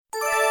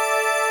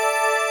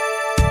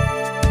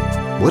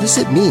What does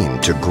it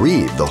mean to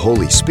grieve the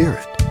Holy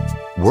Spirit?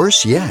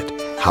 Worse yet,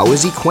 how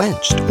is he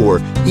quenched or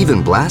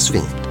even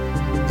blasphemed?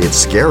 It's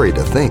scary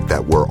to think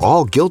that we're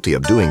all guilty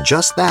of doing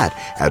just that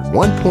at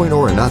one point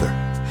or another.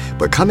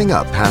 But coming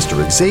up,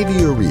 Pastor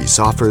Xavier Reese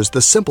offers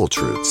the simple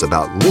truths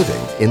about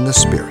living in the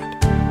Spirit.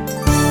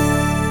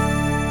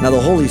 Now, the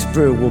Holy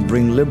Spirit will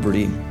bring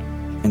liberty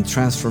and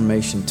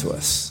transformation to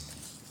us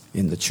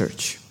in the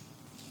church.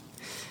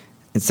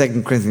 In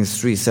 2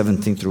 Corinthians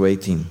 3:17 through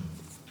 18,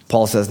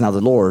 Paul says, "Now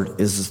the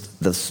Lord is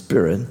the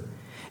Spirit,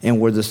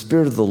 and where the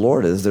Spirit of the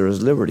Lord is, there is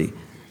liberty.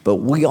 But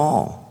we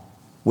all,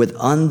 with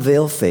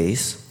unveiled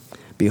face,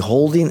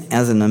 beholding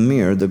as in a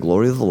mirror the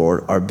glory of the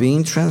Lord, are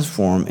being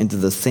transformed into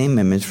the same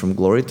image from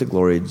glory to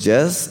glory,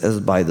 just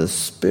as by the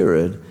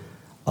Spirit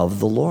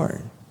of the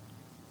Lord."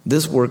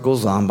 This work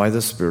goes on by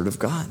the Spirit of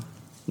God,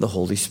 the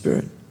Holy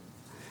Spirit.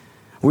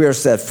 We are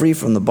set free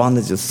from the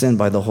bondage of sin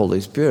by the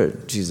Holy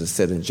Spirit, Jesus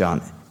said in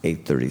John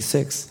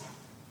 8:36.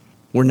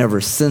 We're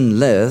never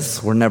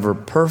sinless, we're never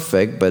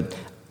perfect, but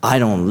I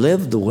don't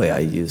live the way I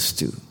used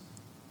to.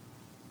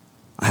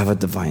 I have a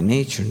divine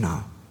nature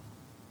now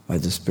by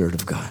the Spirit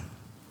of God.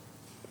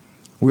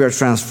 We are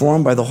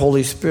transformed by the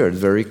Holy Spirit.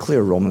 Very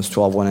clear, Romans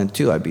 12:1 and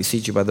 2. "I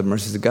beseech you by the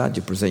mercies of God,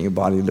 you present your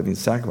body a living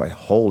sacrifice,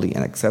 holy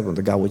and acceptable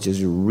to God, which is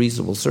your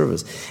reasonable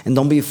service. And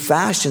don't be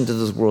fashioned to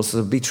this world,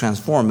 so be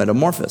transformed,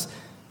 metamorphosed,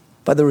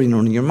 by the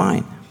renewing of your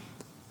mind,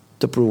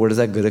 to prove what is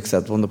that good,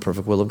 acceptable, and the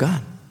perfect will of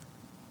God."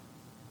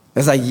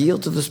 As I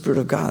yield to the Spirit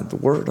of God, the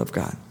Word of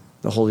God,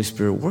 the Holy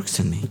Spirit works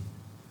in me.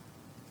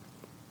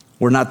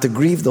 We're not to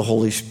grieve the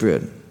Holy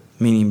Spirit,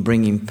 meaning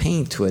bringing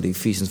pain to it,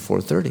 Ephesians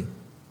 4:30.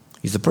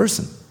 He's a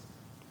person.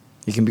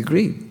 He can be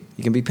grieved.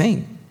 He can be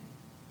pained.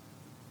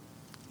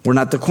 We're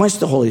not to quench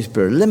the Holy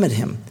Spirit, limit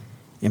him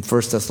in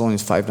 1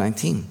 Thessalonians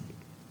 5:19.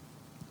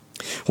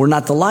 We're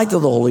not to lie to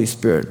the Holy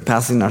Spirit,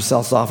 passing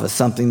ourselves off as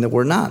something that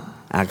we're not,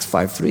 Acts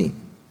 5:3.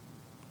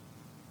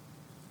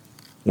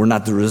 We're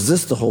not to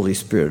resist the Holy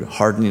Spirit,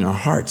 hardening our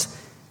hearts,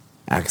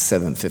 Acts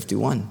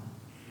 7:51.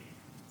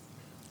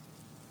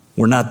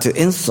 We're not to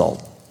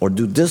insult or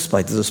do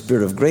despite to the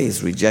Spirit of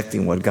grace,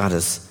 rejecting what God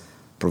has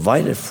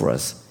provided for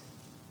us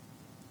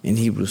in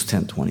Hebrews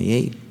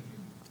 10:28.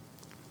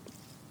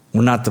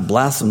 We're not to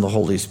blaspheme the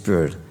Holy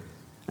Spirit,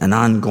 an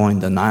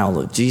ongoing denial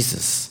of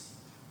Jesus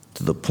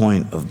to the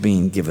point of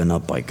being given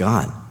up by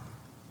God,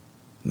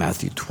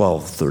 Matthew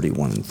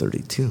 12:31 and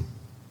 32.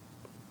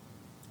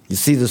 You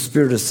see, the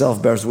Spirit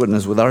itself bears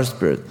witness with our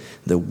spirit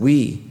that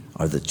we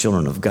are the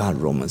children of God,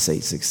 Romans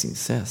 8:16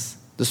 says.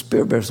 The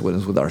Spirit bears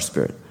witness with our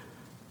spirit.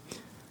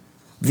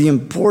 The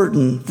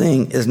important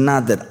thing is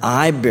not that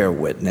I bear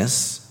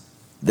witness,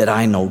 that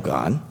I know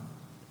God,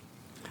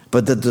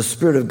 but that the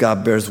Spirit of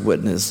God bears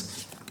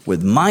witness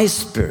with my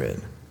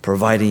spirit,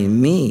 providing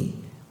me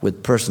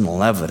with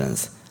personal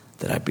evidence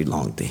that I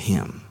belong to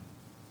Him.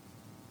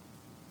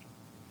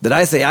 That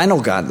I say, I know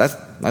God,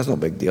 that's no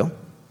big deal.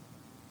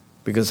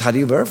 Because how do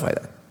you verify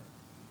that?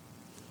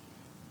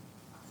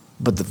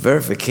 But the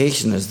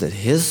verification is that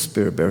His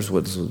Spirit bears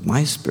witness with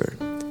my spirit.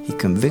 He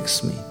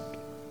convicts me.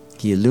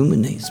 He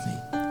illuminates me.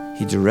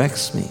 He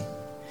directs me.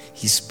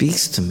 He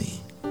speaks to me.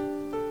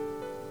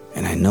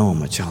 And I know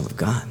I'm a child of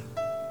God.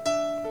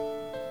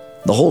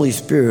 The Holy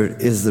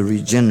Spirit is the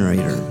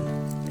regenerator,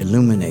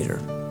 illuminator,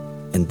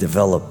 and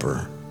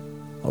developer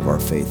of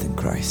our faith in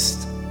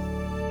Christ.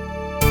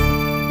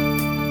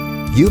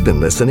 You've been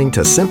listening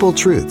to Simple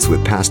Truths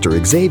with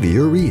Pastor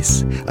Xavier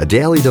Reese, a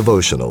daily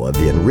devotional of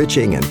the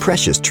enriching and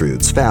precious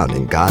truths found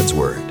in God's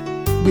Word.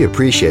 We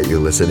appreciate you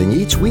listening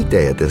each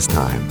weekday at this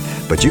time,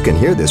 but you can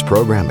hear this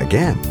program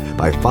again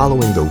by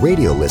following the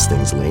radio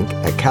listings link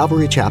at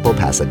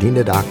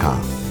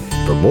CalvaryChapelPasadena.com.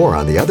 For more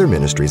on the other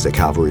ministries at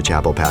Calvary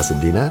Chapel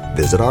Pasadena,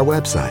 visit our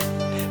website.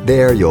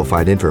 There you'll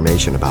find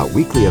information about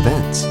weekly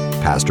events,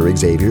 Pastor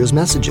Xavier's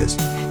messages,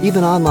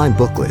 even online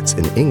booklets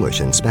in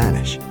English and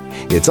Spanish.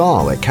 It's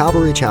all at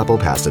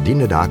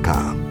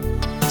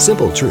CalvaryChapelPasadena.com.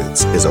 Simple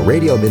Truths is a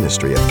radio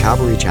ministry of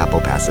Calvary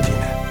Chapel,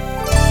 Pasadena.